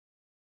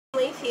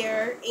Leaf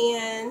here,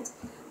 and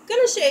I'm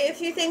going to show you a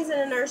few things in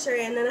the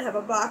nursery, and then I have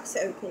a box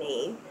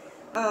opening.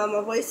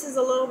 My voice is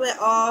a little bit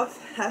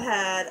off. I've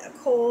had a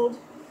cold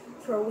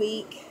for a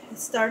week. It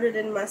started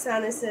in my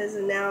sinuses,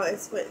 and now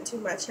it's went into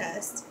my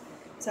chest.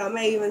 So I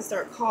may even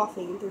start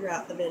coughing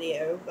throughout the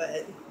video,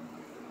 but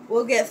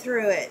we'll get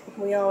through it.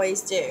 We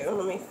always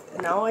do.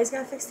 And I always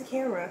gotta fix the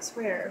camera, I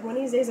swear. One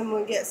of these days I'm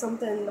gonna get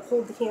something to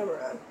hold the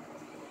camera.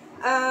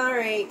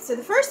 Alright, so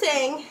the first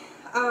thing,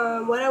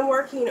 what I'm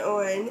working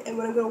on, and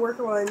what I'm gonna work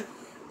on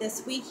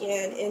this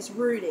weekend is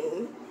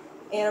rooting.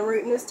 And I'm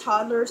rooting this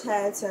toddler's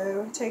head,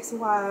 so it takes a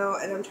while,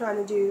 and I'm trying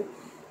to do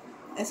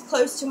as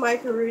close to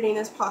micro rooting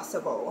as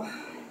possible.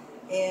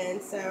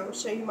 And so I'll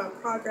show you my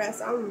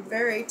progress. I'm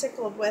very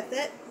tickled with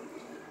it.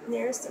 And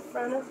there's the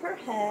front of her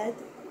head.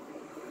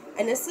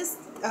 And this is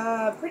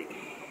pretty,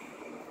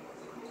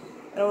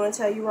 I don't want to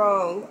tell you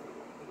wrong.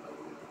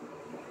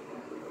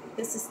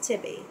 This is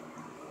Tibby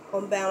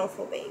on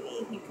Bountiful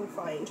Baby. You can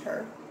find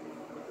her.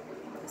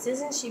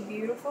 Isn't she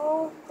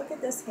beautiful? Look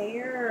at this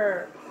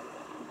hair.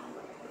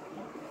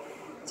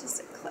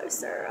 Just a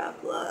closer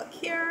up look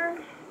here.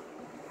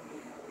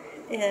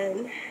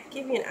 And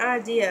give you an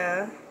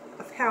idea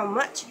of how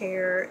much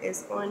hair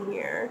is on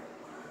here.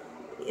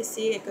 You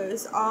see it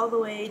goes all the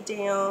way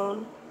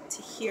down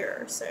to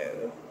here,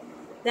 so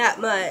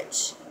that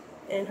much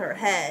in her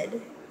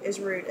head is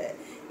rooted.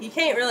 You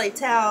can't really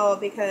tell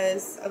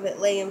because of it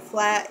laying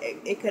flat.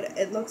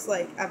 It looks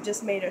like I've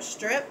just made a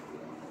strip,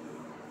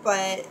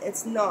 but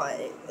it's not.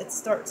 It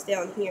starts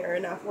down here,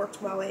 and I've worked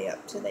my way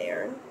up to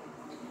there.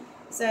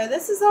 So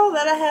this is all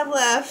that I have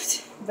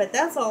left, but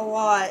that's a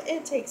lot.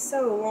 It takes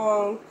so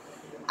long.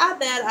 I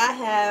bet I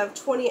have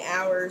 20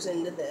 hours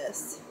into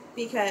this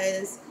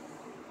because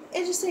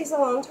it just takes a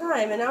long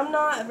time, and I'm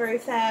not a very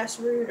fast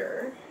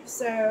rooter.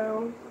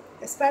 So,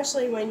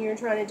 especially when you're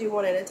trying to do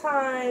one at a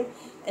time,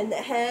 and the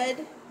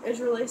head is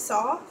really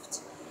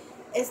soft.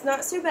 It's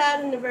not so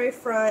bad in the very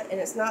front,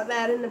 and it's not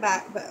bad in the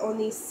back, but on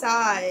these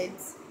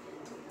sides,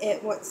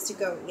 it wants to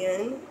go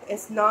in.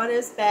 It's not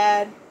as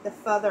bad the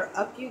further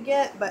up you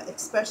get, but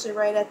especially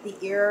right at the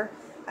ear,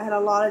 I had a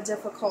lot of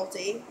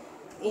difficulty.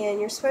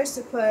 And you're supposed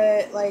to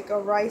put like a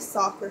rice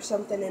sock or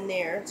something in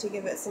there to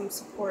give it some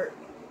support.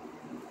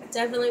 I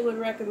definitely would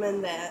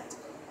recommend that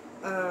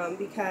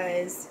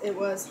because it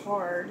was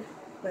hard,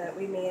 but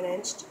we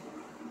managed.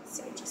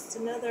 So just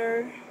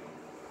another,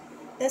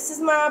 this is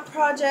my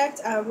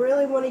project. I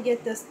really want to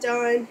get this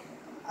done.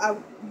 I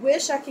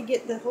wish I could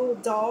get the whole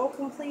doll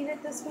completed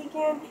this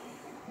weekend,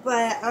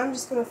 but I'm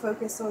just going to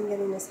focus on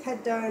getting this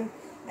head done.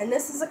 And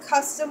this is a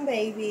custom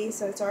baby,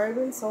 so it's already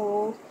been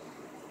sold,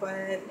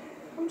 but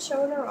I'm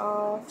showing her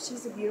off.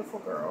 She's a beautiful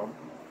girl.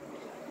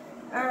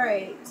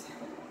 Alright,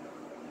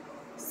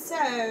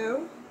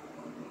 so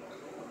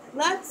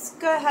let's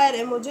go ahead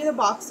and we'll do the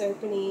box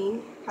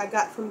opening I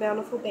got from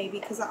Bountiful Baby,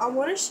 because I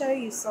want to show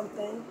you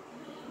something.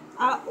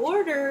 I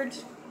ordered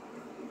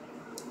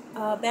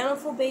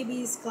Bountiful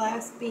Baby's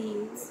glass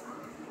beads.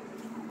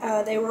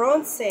 They were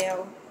on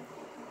sale.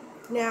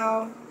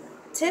 Now,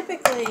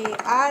 typically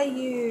I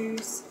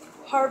use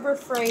Harbor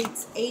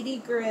Freight's 80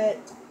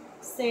 grit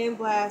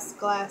sandblast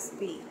glass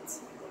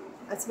beads.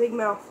 That's a big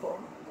mouthful.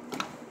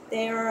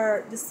 They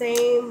are the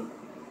same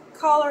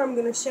color I'm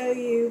going to show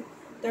you.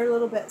 They're a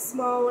little bit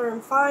smaller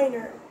and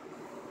finer.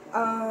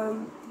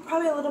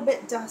 Probably a little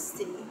bit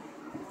dusty,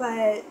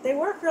 but they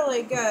work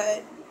really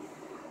good.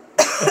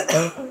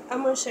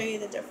 I'm going to show you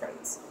the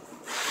difference.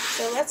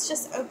 So let's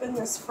just open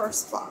this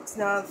first box.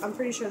 Now, I'm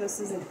pretty sure this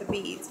isn't the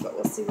beads, but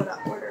we'll see what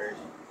I ordered.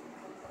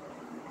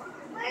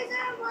 Where's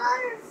our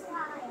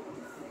butterfly?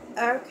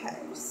 Okay,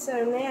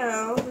 so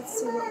now, let's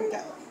see what we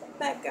got.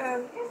 Back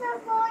up. Where's our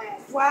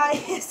butterfly?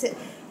 Why is it?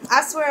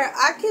 I swear,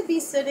 I could be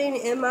sitting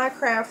in my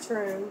craft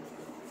room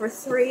for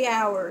 3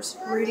 hours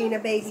rooting a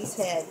baby's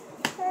head.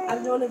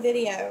 I'm doing a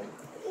video.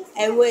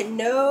 And would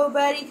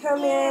nobody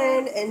come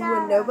in, and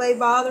would nobody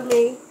bother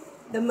me,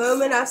 the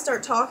moment I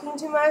start talking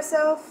to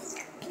myself,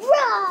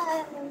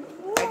 I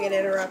get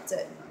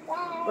interrupted.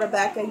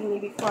 Rebecca, you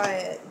need to be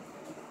quiet.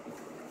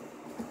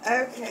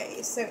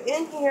 Okay, so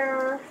in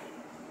here,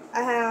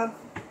 I have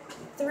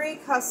 3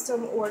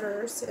 custom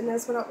orders, and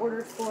that's what I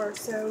ordered for.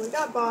 So we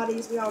got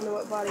bodies. We all know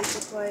what bodies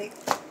look like.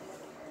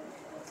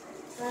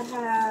 I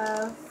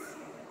have,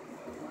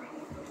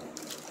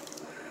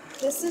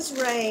 this is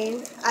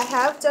Rain. I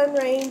have done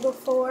Rain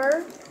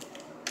before,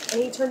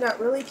 and he turned out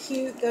really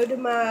cute. Go to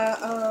my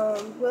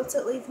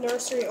Wilted Leaf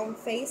Nursery on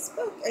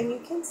Facebook, and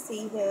you can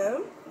see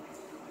him.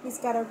 He's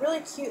got a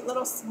really cute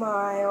little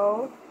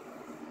smile.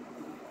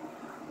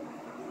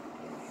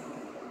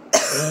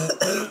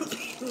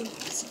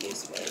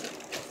 Excuse me.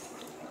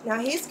 Now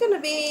he's going to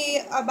be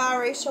a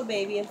biracial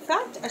baby. In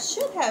fact, I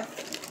should have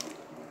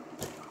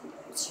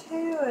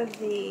 2 of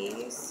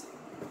these.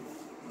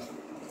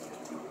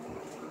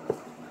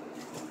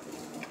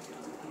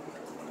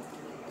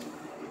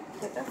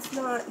 But that's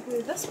not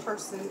who this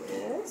person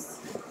is.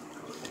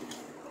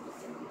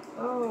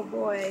 Oh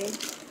boy.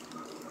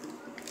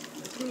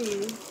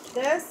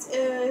 This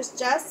is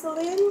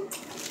Jacelyn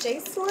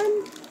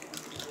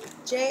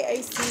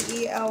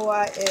Jacelyn. Oh,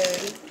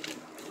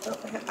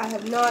 I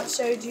have not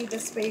showed you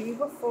this baby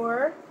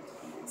before.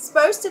 It's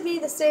supposed to be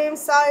the same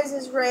size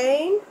as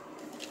Rain,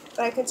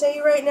 but I can tell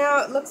you right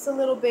now it looks a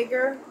little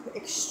bigger.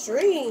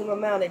 Extreme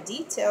amount of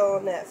detail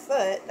on that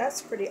foot.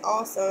 That's pretty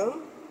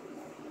awesome.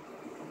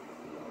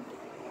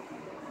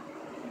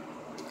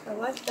 I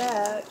like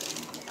that.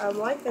 I'm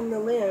liking the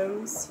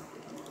limbs.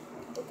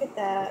 Look at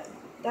that.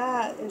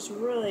 That is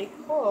really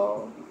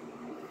cool.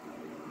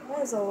 That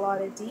is a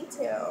lot of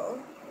detail.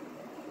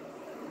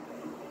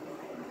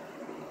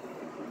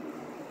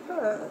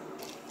 Huh.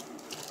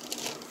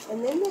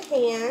 And then the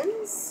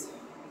hands.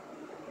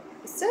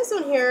 It says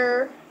on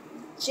here,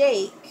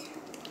 Jake.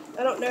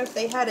 I don't know if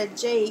they had a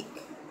Jake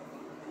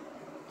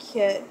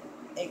kit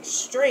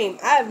extreme.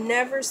 I've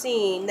never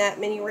seen that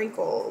many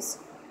wrinkles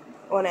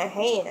on a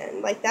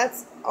hand. Like,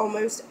 that's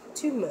almost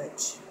too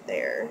much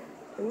there.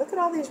 And look at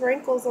all these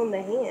wrinkles on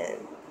the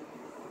hand.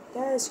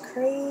 That is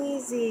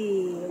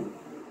crazy.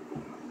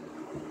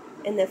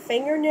 And the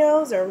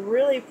fingernails are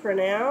really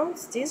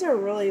pronounced. These are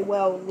really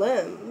well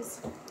limbs.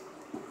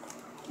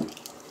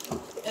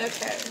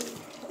 Okay.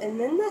 And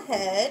then the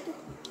head.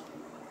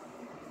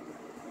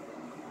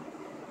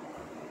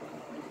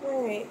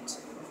 Alright.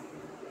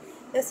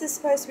 This is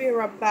supposed to be a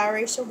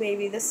biracial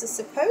baby. This is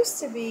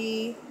supposed to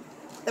be...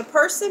 The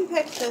person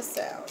picked this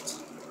out.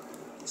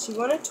 She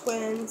wanted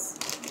twins.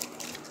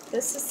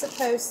 This is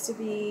supposed to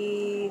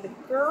be the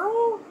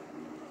girl.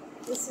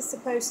 This is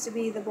supposed to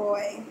be the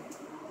boy.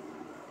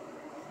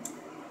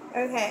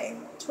 Okay,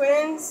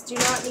 twins do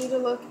not need to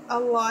look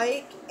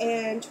alike,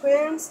 and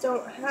twins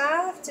don't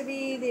have to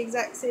be the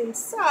exact same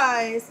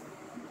size,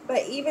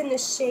 but even the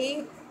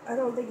shape, I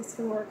don't think it's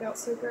going to work out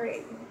so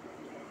great.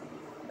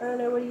 I don't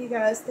know, what do you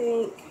guys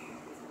think?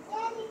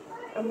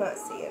 I'm not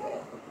seeing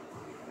it.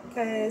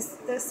 Because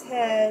this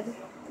head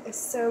is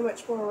so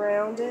much more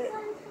rounded,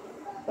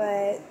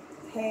 but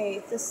hey,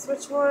 if this is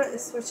what you want,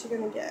 this is what you're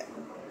going to get.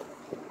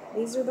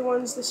 These are the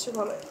ones that you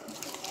want.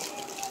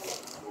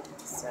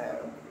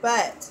 So,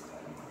 but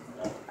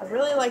I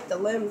really like the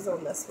limbs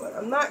on this one.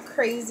 I'm not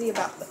crazy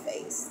about the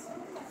face,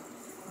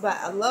 but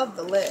I love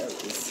the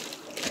limbs.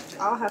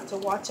 I'll have to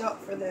watch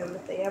out for them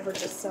if they ever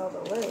just sell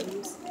the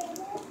limbs.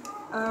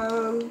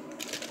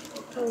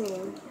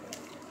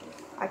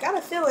 I got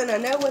a feeling I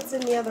know what's in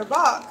the other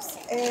box,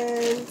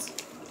 and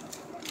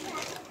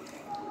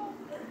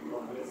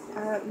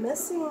I'm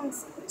missing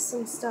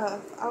some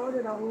stuff. I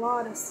ordered a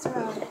lot of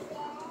stuff.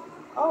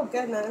 Oh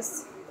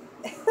goodness.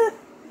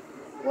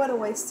 What a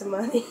waste of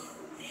money.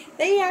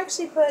 They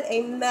actually put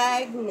a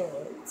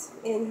magnet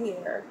in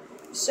here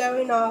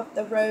showing off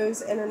the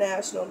Rose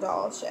International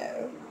Doll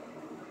Show.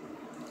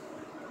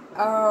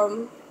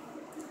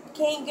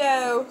 Can't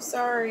go,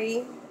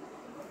 sorry,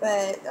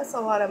 but that's a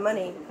lot of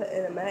money to put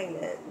in a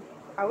magnet.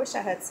 I wish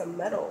I had some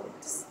metal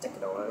to stick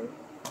it on.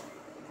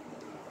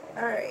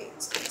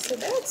 Alright, so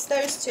that's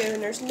those two,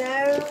 and there's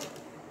no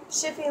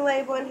shipping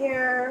label in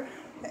here.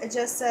 It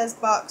just says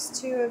box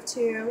 2 of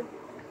 2.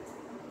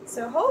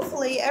 So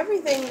hopefully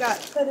everything got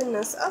put in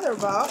this other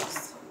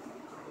box.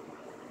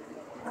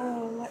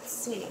 Oh, let's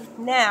see.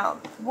 Now,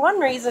 one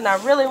reason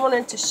I really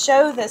wanted to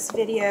show this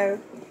video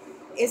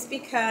is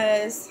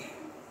because,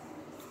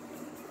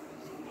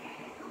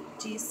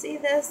 do you see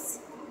this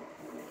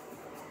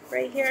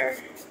right here?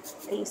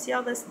 And you see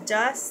all this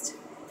dust?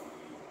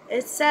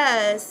 It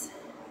says,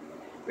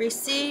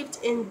 received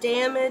in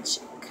damaged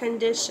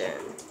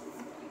condition.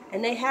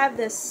 And they have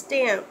this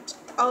stamped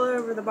all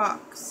over the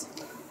box.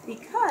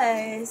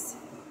 Because,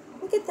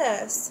 look at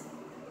this.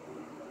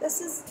 This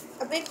is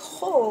a big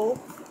hole,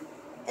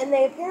 and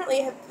they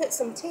apparently have put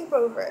some tape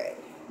over it.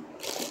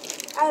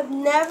 I've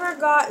never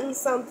gotten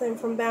something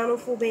from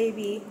Bountiful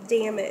Baby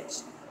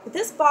damaged, but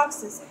this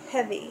box is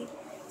heavy,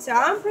 so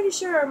I'm pretty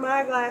sure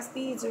my glass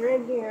beads are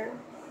in here,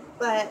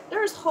 but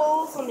there's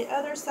holes on the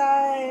other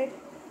side.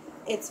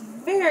 It's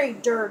very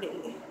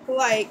dirty.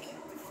 Like,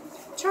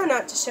 try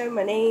not to show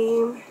my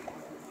name,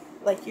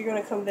 like you're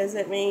gonna come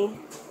visit me.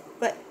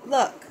 But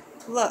look,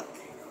 look.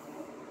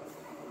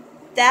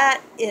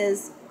 That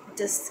is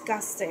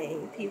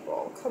disgusting,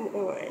 people. Come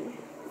on.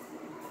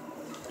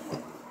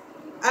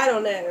 I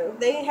don't know.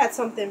 They had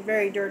something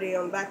very dirty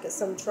on the back of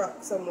some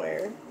truck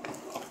somewhere.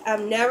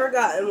 I've never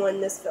gotten one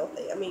this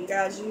filthy. I mean,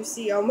 guys, you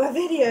see all my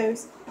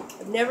videos.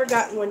 I've never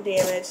gotten one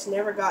damaged,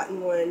 never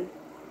gotten one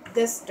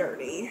this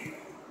dirty.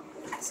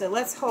 So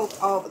let's hope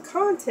all the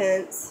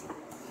contents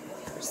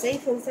are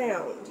safe and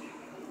sound.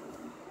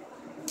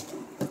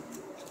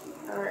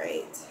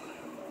 Alright.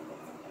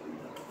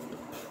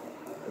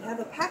 We have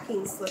a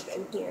packing slip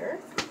in here.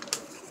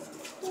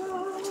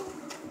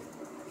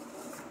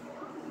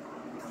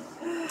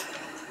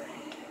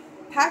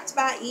 Packed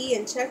by E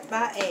and checked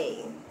by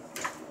A.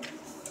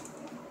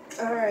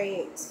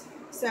 Alright.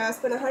 So I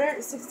spent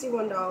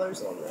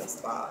 $161 on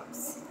this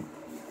box.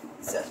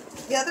 So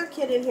the other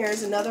kit in here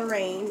is another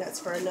Rain. That's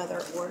for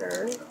another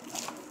order.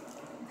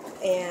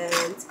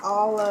 And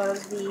all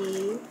of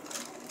the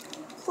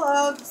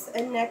plugs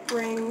and neck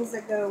rings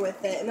that go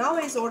with it, and I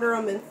always order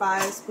them in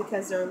 5s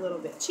because they're a little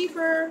bit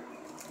cheaper.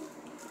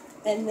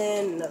 And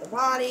then another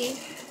body.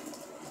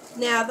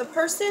 Now, the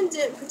person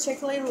didn't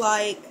particularly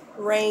like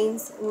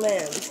Rain's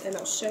limbs, and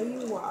I'll show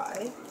you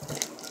why.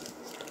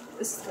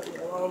 This is going to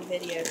be a long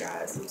video,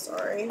 guys. I'm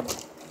sorry.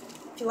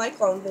 If you like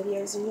long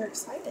videos and you're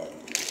excited.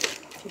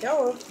 If you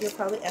don't, you're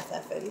probably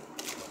FFing.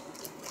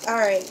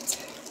 Alright.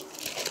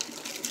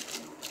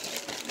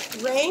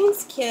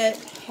 Rain's kit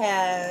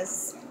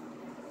has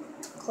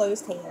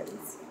closed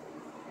hands,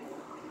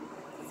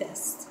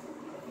 fist,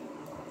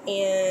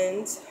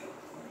 and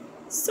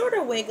sort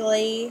of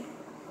wiggly,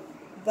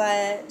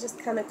 but just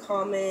kind of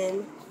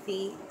common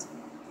feet.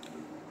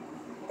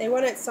 They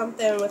wanted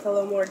something with a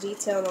little more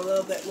detail and a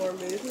little bit more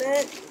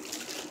movement,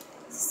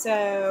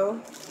 so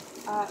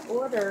I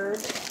ordered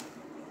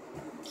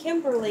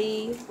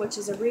Kimberly, which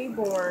is a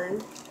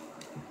reborn,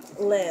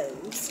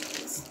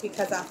 limbs,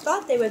 because I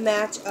thought they would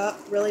match up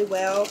really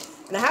well,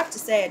 and I have to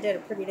say I did a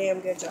pretty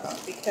damn good job,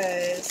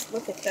 because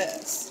look at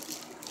this.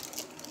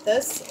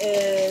 This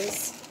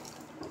is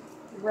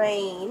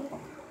Rain,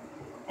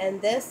 and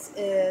this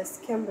is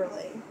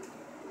Kimberly.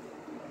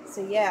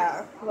 So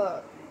yeah,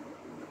 look.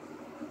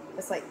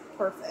 It's like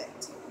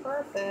perfect.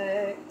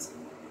 Perfect.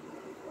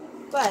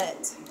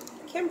 But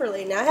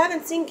Kimberly, now I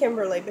haven't seen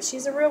Kimberly, but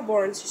she's a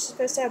reborn, so she's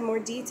supposed to have more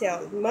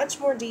detail. Much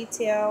more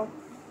detail.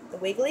 The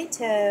wiggly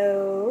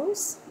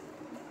toes.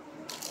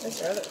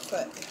 There's her other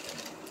foot.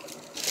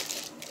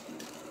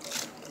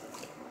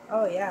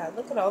 Oh yeah,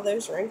 look at all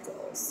those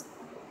wrinkles.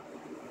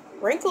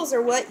 Wrinkles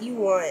are what you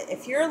want.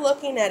 If you're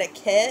looking at a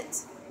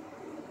kit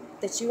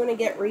that you want to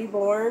get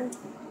reborn,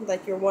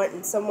 like you're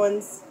wanting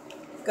someone's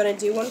going to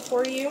do one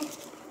for you,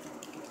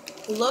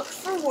 look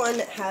for one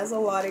that has a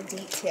lot of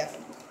detail.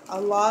 A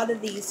lot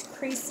of these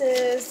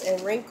creases and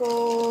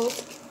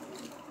wrinkles,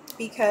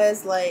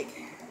 because like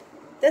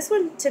this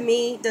one to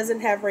me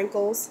doesn't have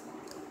wrinkles.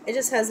 It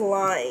just has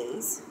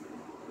lines.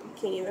 You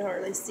can't even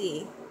hardly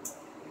see.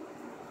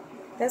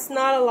 That's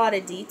not a lot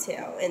of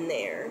detail in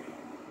there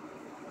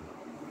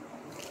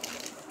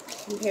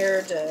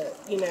compared to,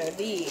 you know,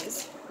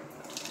 these.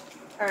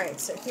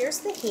 Alright, so here's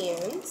the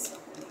hands.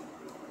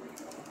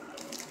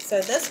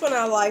 So this one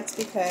I liked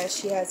because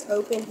she has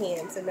open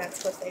hands, and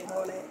that's what they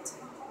wanted.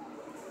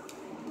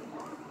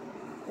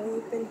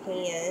 Open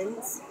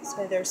hands,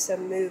 so there's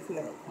some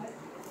movement.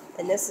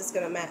 And this is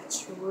going to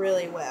match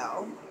really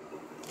well.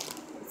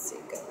 Let's see,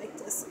 go like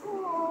this.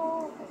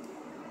 Oh,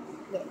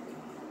 look.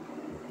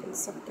 You can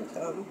suck the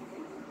thumb.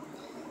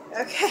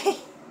 Okay.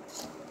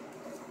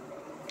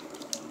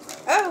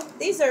 Oh,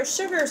 these are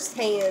Sugar's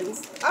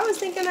hands. I was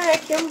thinking I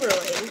had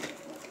Kimberly.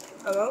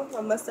 Oh,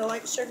 I must have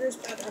liked Sugar's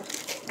better.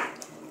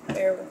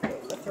 Bear with me,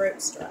 my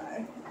throat's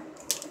dry.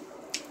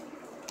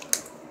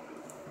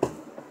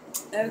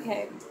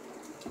 Okay.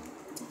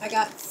 I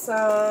got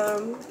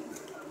some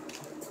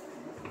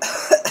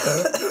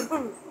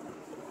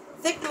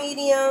thick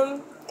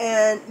medium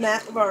and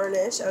matte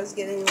varnish. I was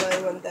getting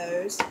low on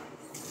those.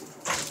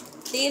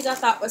 These I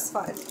thought was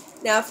fun.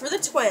 Now for the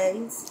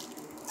twins,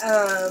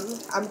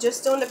 I'm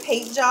just doing a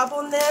paint job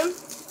on them,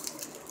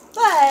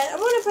 but I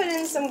want to put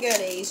in some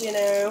goodies, you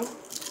know.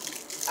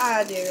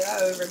 I do. I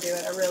overdo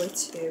it. I really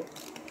do.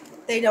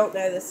 They don't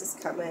know this is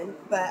coming,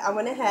 but I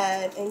went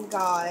ahead and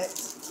got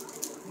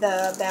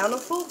the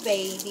Bountiful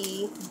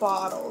Baby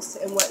bottles,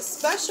 and what's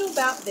special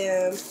about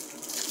them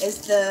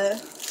is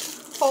the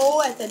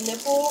hole at the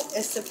nipple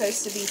is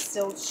supposed to be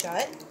sealed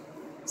shut,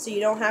 so you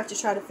don't have to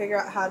try to figure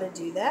out how to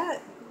do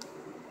that.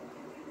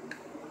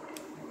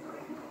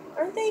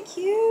 Aren't they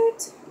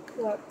cute?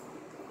 Look,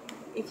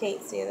 you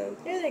can't see them.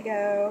 There they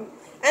go.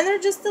 And they're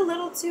just the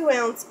little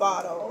 2-ounce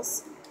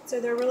bottles,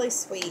 so they're really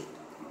sweet.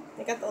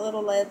 They got the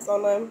little lids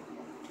on them.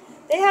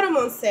 They had them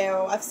on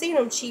sale. I've seen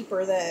them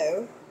cheaper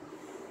though.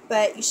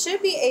 But you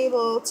should be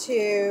able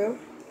to,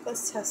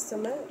 let's test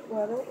them out,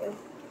 why don't we?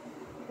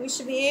 We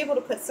should be able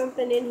to put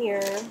something in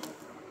here.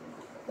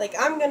 Like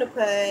I'm going to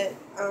put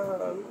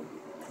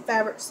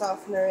fabric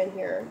softener in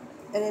here,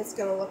 and it's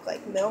going to look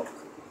like milk.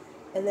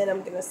 And then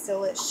I'm going to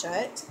seal it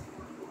shut.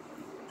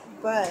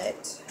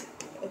 But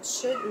it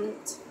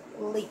shouldn't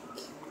leak.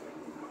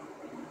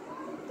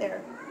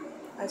 There.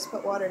 I just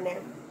put water in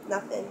there.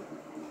 Nothing.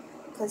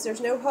 Because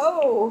there's no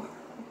hole.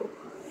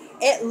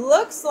 It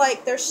looks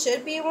like there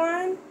should be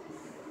one.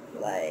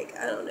 Like,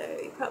 I don't know.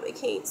 You probably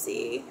can't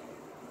see.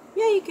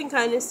 Yeah, you can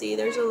kind of see.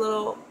 There's a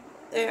little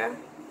there.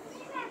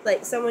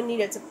 Like someone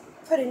needed to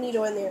put a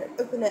needle in there and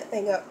open that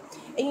thing up.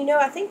 And you know,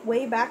 I think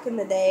way back in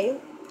the day,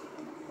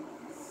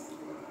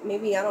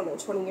 maybe, I don't know,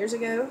 20 years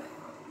ago,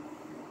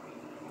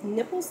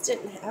 nipples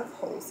didn't have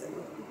holes in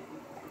them.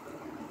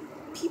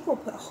 People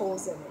put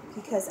holes in them,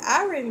 because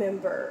I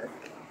remember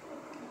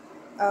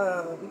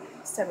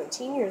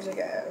 17 years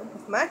ago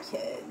with my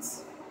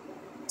kids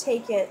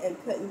taking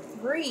and putting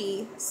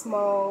 3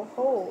 small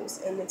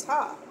holes in the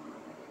top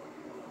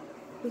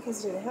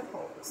because it didn't have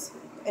holes.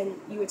 And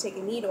you would take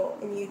a needle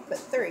and you'd put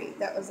 3.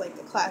 That was like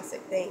the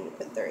classic thing, you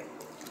put 3.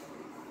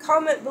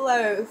 Comment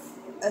below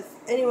if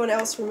anyone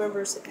else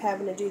remembers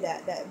having to do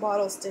that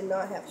bottles did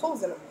not have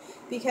holes in them,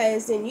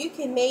 because then you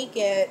can make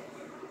it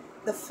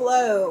the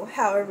flow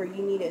however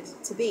you need it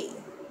to be.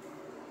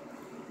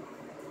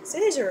 So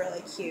these are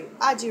really cute.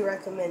 I do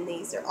recommend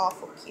these. They're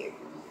awful cute.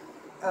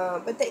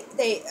 But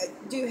they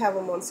do have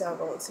them on sale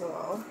every once in a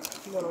while.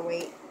 You want to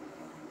wait.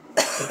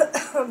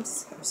 I'm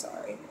so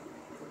sorry.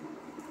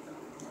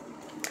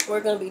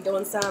 We're going to be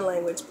doing sign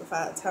language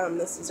by the time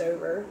this is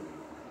over.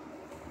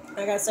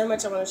 I got so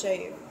much I want to show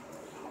you.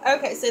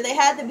 Okay, so they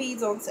had the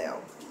beads on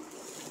sale.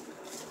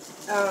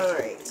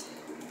 Alright.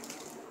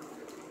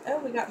 Oh,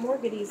 we got more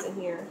goodies in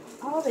here.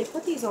 Oh, they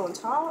put these on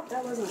top?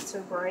 That wasn't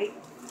so bright.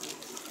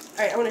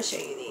 Alright, I want to show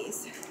you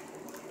these.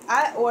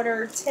 I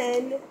ordered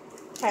 10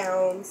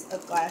 pounds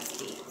of glass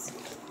beads.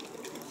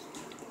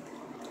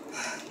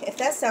 If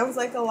that sounds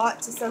like a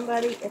lot to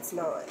somebody, it's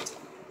not.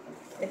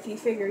 If you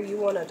figure you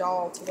want a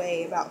doll to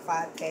weigh about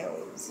 5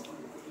 pounds.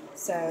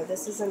 So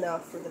this is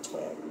enough for the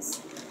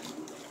twins.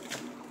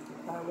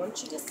 I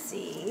want you to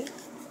see.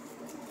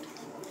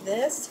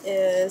 This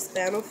is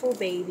Bountiful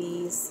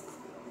Babies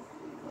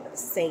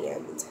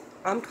sand.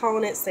 I'm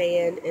calling it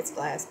sand. It's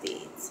glass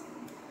beads.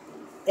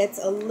 It's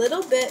a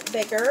little bit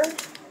bigger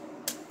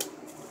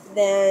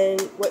than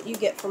what you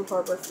get from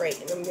Harbor Freight,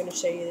 and I'm going to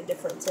show you the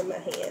difference in my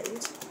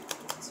hand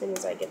as soon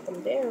as I get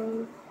them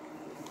down.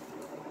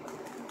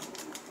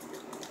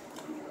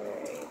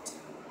 Alright.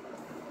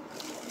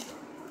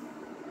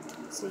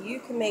 So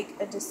you can make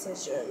a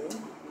decision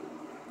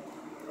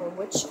on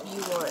which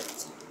you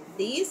want.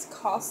 These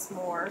cost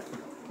more,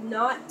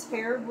 not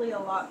terribly a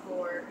lot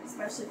more,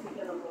 especially if you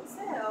get them on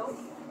sale,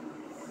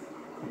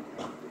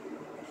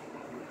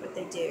 but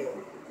they do.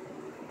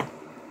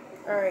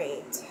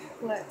 Alright,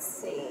 let's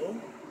see.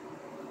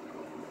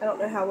 I don't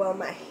know how well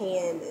my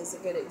hand is a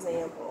good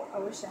example. I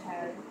wish I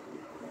had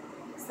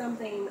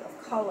something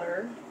of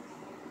color,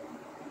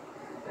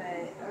 but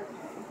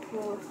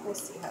okay, we'll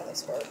see how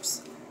this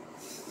works.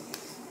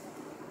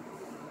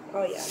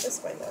 Oh yeah,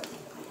 this way though.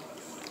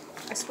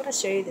 I just want to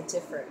show you the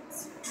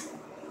difference.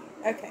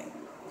 Okay,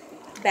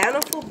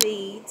 Bountiful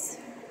beads.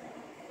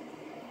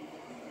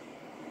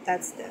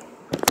 That's them.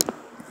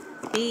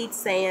 Beads,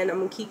 sand. I'm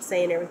gonna keep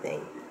saying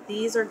everything.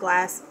 These are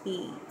glass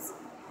beads,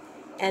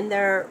 and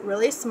they're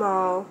really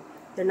small.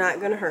 They're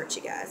not gonna hurt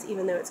you guys,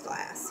 even though it's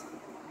glass.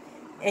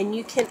 And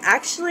you can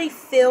actually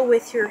feel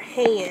with your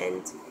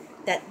hand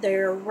that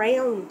they're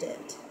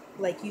rounded.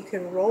 Like you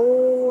can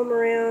roll them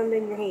around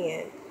in your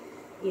hand.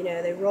 You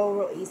know, they roll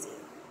real easy.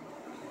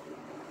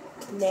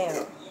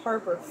 Now,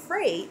 Harbor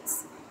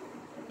Freights,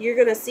 you're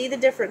going to see the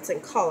difference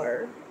in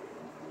color.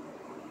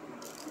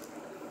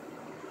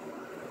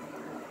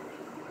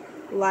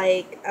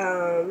 Like,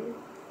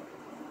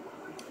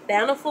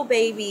 Bountiful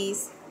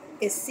Babies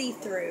is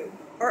see-through,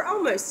 or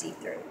almost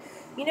see-through.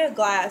 You know,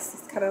 glass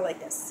is kind of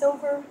like that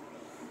silver.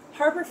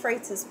 Harbor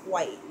Freights is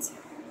white.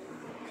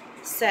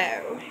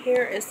 So,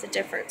 here is the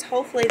difference.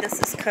 Hopefully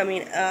this is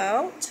coming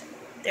out.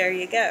 There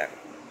you go.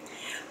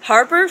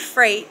 Harbor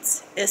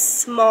Freights is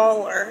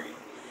smaller,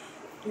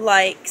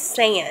 like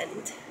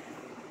sand.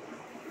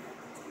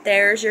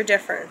 There's your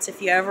difference,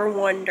 if you ever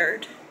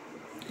wondered.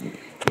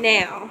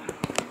 Now,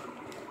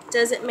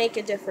 does it make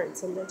a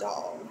difference in the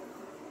doll?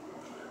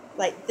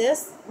 Like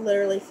this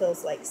literally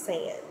feels like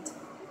sand.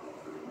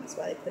 That's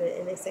why they put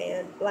it in a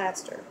sand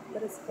blaster,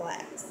 but it's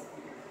glass.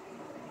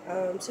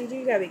 So you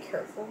do gotta be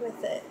careful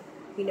with it.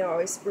 You know, I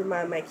always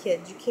remind my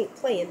kids, you can't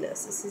play in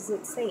this. This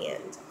isn't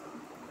sand.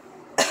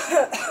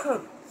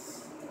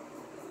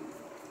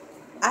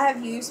 I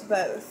have used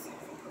both.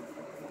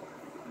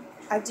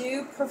 I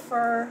do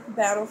prefer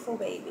Bountiful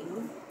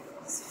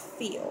Baby's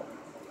feel,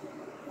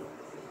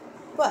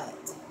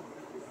 but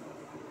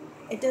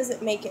it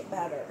doesn't make it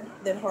better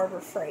than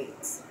Harbor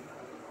Freight's.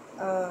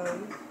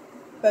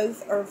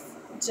 Both are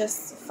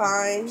just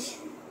fine.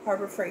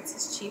 Harbor Freight's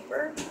is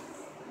cheaper.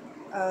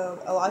 A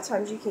lot of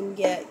times you can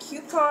get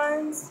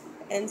coupons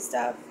and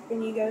stuff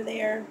when you go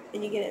there,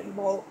 and you get it in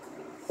bulk.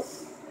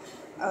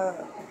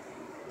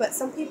 But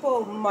some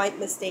people might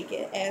mistake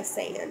it as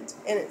sand,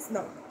 and it's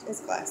not. It's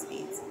glass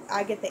beads.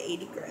 I get the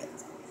 80 grit.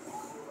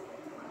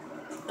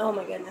 Oh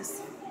my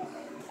goodness.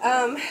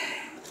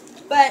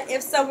 But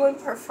if someone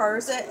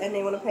prefers it and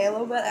they want to pay a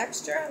little bit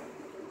extra,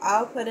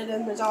 I'll put it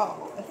in the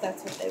doll if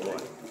that's what they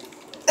want.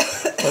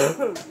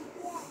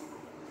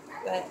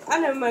 But I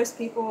know most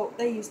people,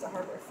 they use the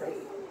Harbor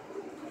Freight.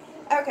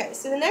 Okay,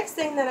 so the next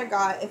thing that I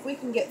got, if we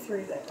can get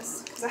through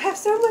this, because I have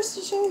so much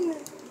to show you.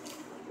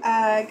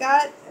 I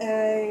got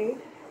a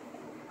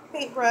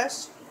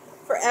paintbrush.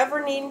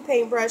 Forever needing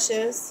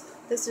paintbrushes.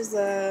 This is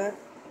a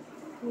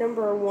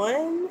number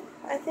 1,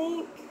 I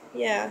think.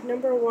 Yeah,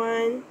 number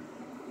 1.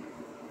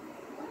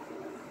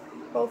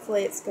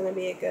 Hopefully it's going to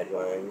be a good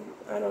one.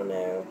 I don't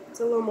know. It's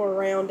a little more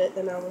rounded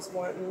than I was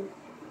wanting.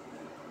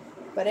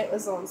 But it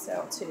was on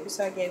sale too,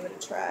 so I gave it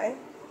a try.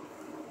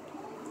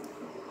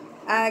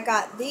 I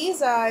got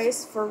these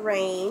eyes for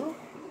Rain.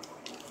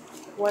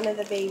 One of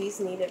the babies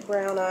needed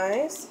brown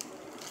eyes.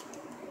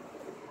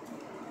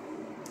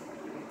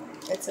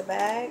 It's a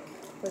bag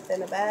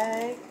within a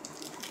bag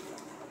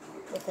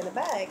within a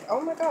bag.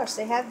 Oh my gosh,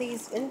 they have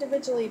these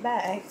individually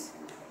bagged.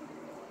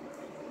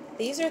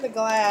 These are the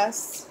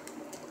glass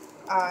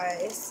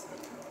eyes.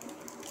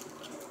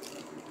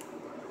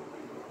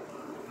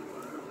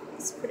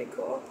 It's pretty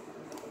cool.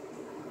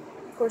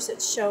 Of course,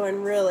 it's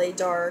showing really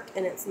dark,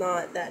 and it's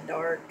not that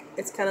dark.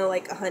 It's kind of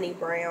like a honey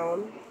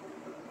brown,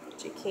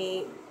 but you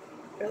can't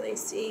really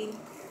see.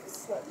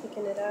 It's not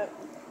picking it up.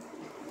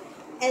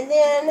 And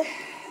then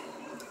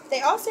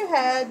they also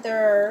had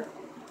their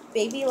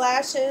baby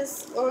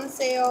lashes on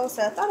sale,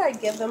 so I thought I'd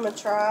give them a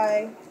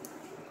try.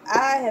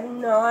 I have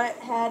not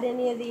had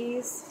any of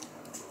these,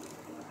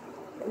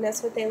 and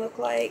that's what they look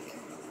like.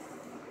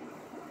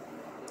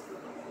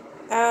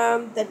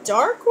 The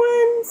dark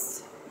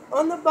ones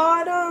on the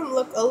bottom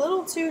look a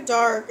little too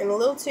dark and a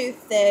little too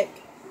thick.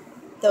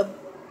 The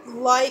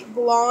light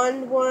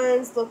blonde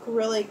ones look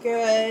really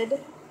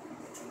good.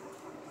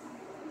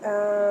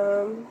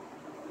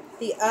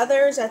 The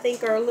others I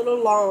think are a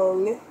little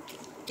long.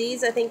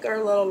 These I think are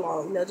a little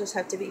long. They'll just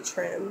have to be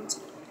trimmed.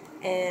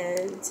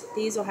 And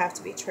these will have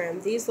to be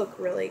trimmed. These look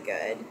really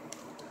good.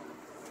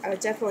 I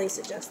would definitely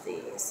suggest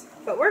these.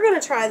 But we're going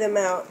to try them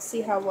out,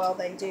 see how well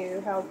they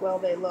do, how well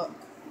they look.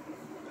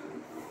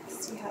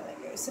 See how that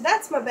goes. So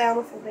that's my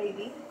Bountiful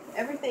baby.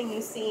 Everything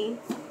you've seen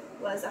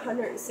was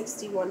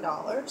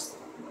 $161.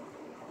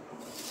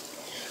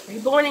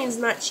 Reborning is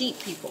not cheap,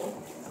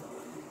 people.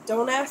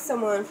 Don't ask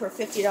someone for a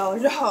 $50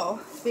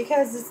 doll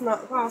because it's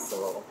not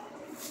possible.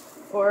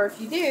 Or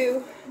if you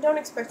do, don't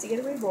expect to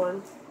get a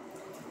reborn.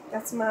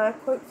 That's my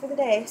quote for the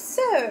day.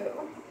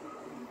 So,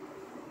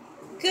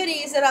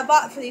 goodies that I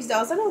bought for these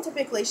dolls. I don't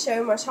typically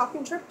show my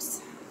shopping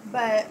trips,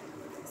 but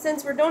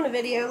since we're doing a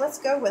video, let's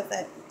go with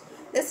it.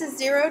 This is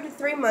 0 to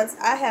 3 months.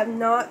 I have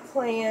not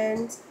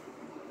planned.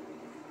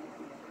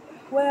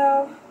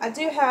 Well, I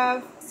do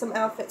have some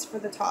outfits for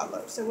the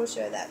toddler, so we'll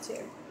show that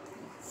too.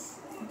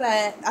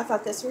 But I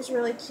thought this was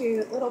really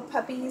cute. Little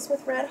puppies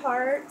with red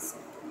hearts.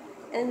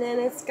 And then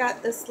it's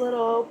got this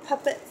little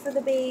puppet for the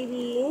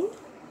baby.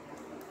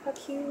 How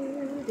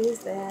cute is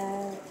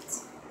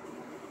that?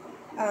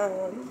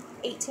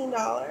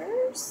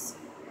 $18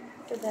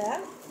 for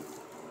that.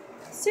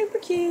 Super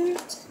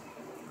cute.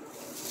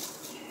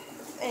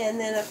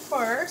 And then, of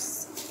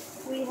course,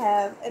 we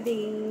have a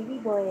baby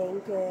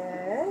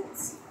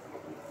blanket.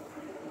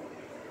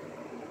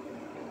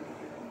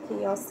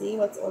 Can y'all see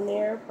what's on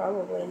there?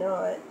 Probably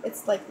not.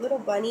 It's like little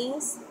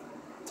bunnies.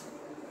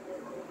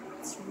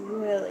 It's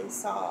really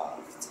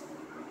soft.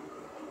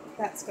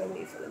 That's going to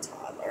be for the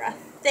toddler, I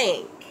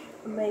think.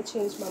 I may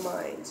change my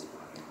mind.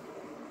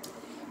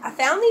 I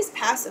found these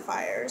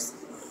pacifiers.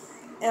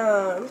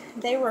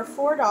 They were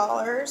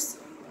 $4.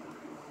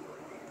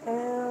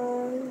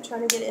 I'm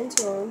trying to get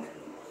into them.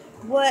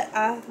 What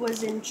I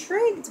was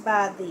intrigued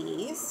by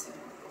these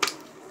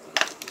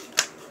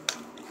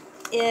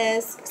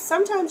is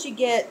sometimes you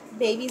get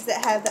babies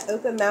that have the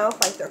open mouth,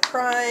 like they're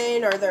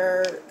crying or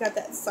they're got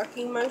that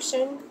sucking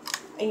motion,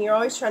 and you're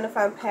always trying to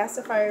find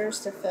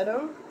pacifiers to fit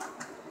them.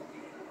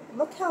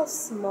 Look how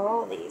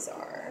small these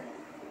are.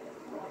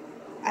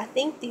 I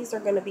think these are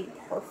going to be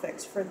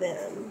perfect for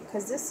them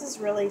because this is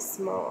really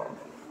small.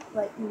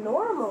 Like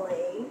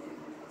normally,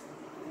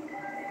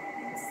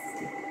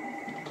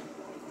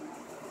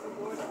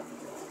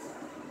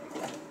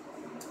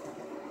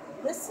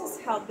 this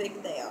is how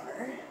big they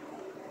are.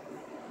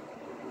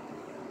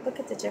 Look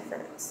at the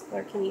difference.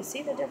 Or can you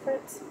see the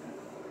difference?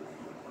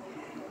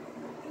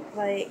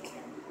 Like,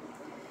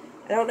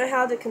 I don't know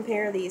how to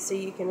compare these so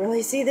you can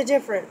really see the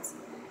difference.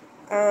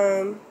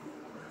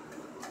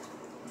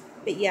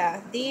 But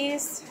yeah,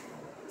 these,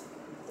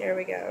 there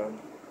we go.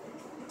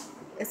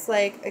 It's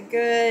like a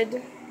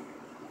good,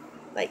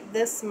 like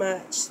this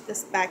much,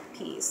 this back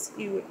piece.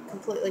 You would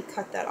completely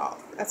cut that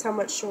off. That's how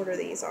much shorter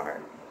these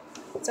are.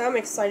 So I'm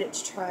excited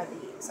to try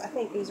these. I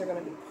think these are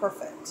going to be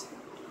perfect.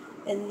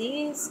 And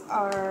these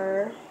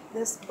are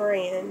this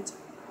brand.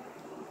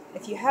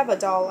 If you have a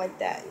doll like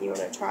that, you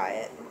want to try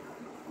it.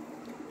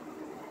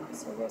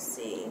 So we'll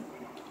see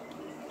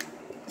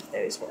if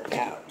those work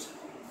out.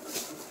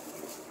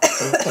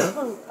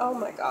 Oh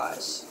my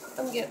gosh,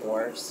 I'm getting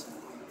worse.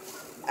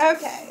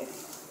 Okay,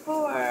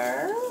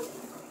 for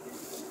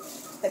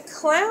the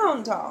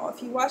clown doll,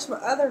 if you watch my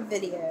other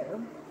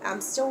video, I'm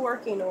still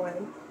working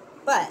on,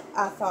 but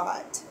I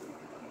thought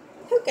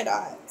polka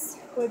dots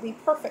would be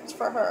perfect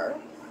for her.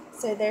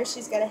 So there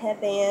she's got a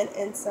headband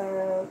and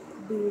some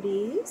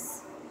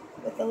booties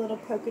with the little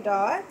polka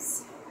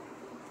dots.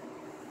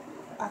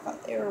 I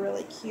thought they were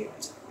really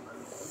cute.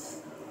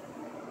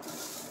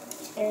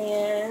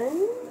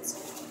 And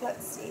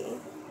let's see.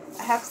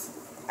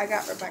 I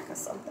got Rebecca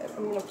something.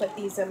 I'm going to put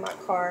these in my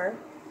car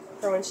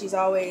for when she's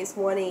always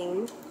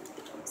wanting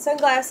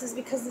sunglasses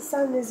because the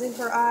sun is in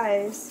her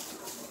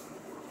eyes.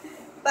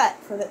 But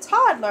for the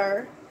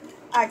toddler,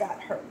 I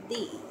got her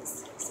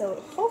these.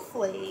 So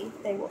hopefully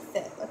they will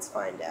fit. Let's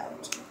find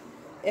out.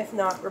 If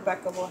not,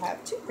 Rebecca will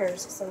have 2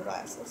 pairs of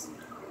sunglasses.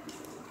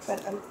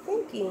 But I'm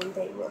thinking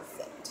they will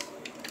fit.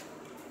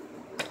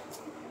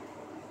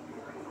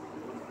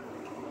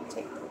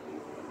 Take the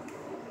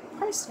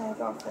price tag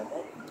off of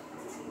it.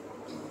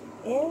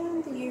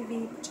 And the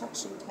UV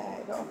protection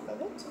tag off of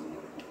it.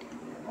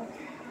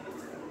 Okay.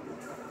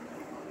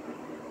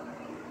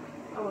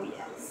 Oh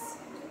yes.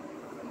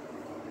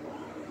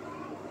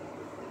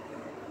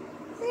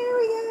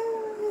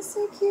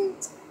 so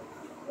cute.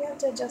 You have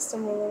to adjust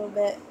them a little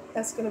bit.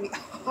 That's going to be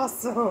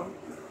awesome.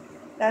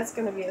 That's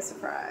going to be a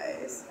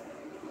surprise.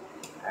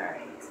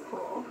 Alright,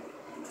 cool.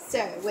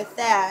 So with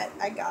that,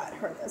 I got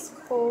her this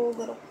cool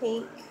little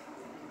pink.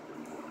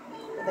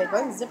 Well, they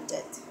unzipped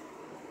it.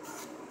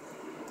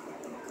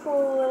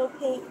 Cool little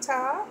pink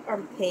top, or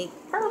pink,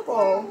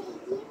 purple.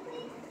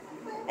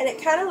 And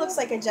it kind of looks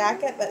like a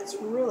jacket, but it's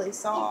really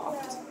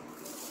soft.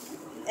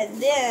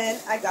 And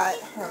then I got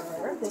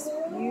her this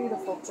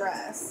beautiful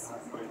dress.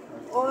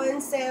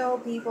 On sale,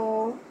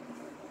 people.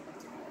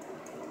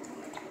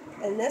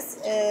 And this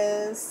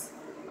is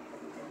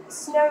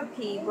Snow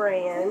Pea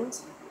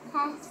brand.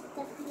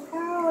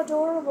 How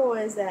adorable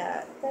is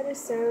that? That is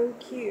so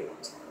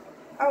cute.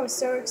 I was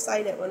so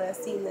excited when I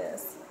seen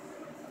this.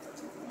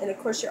 And of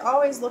course, you're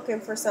always looking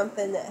for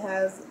something that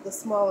has the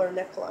smaller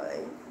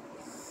neckline.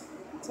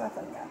 So I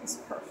thought that was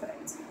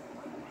perfect.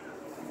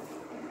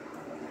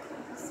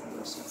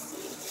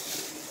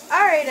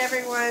 Alright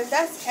everyone,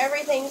 that's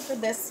everything for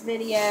this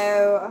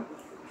video.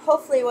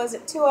 Hopefully it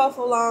wasn't too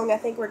awful long. I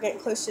think we're getting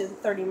close to the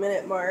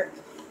 30-minute mark.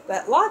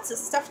 But lots of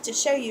stuff to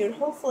show you, and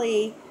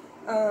hopefully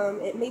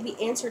it maybe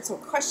answered some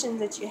questions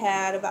that you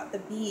had about the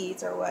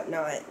beads or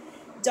whatnot.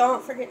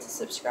 Don't forget to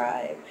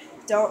subscribe.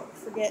 Don't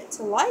forget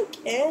to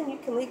like, and you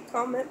can leave a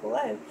comment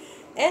below.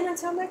 And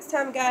until next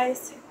time,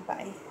 guys,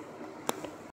 bye.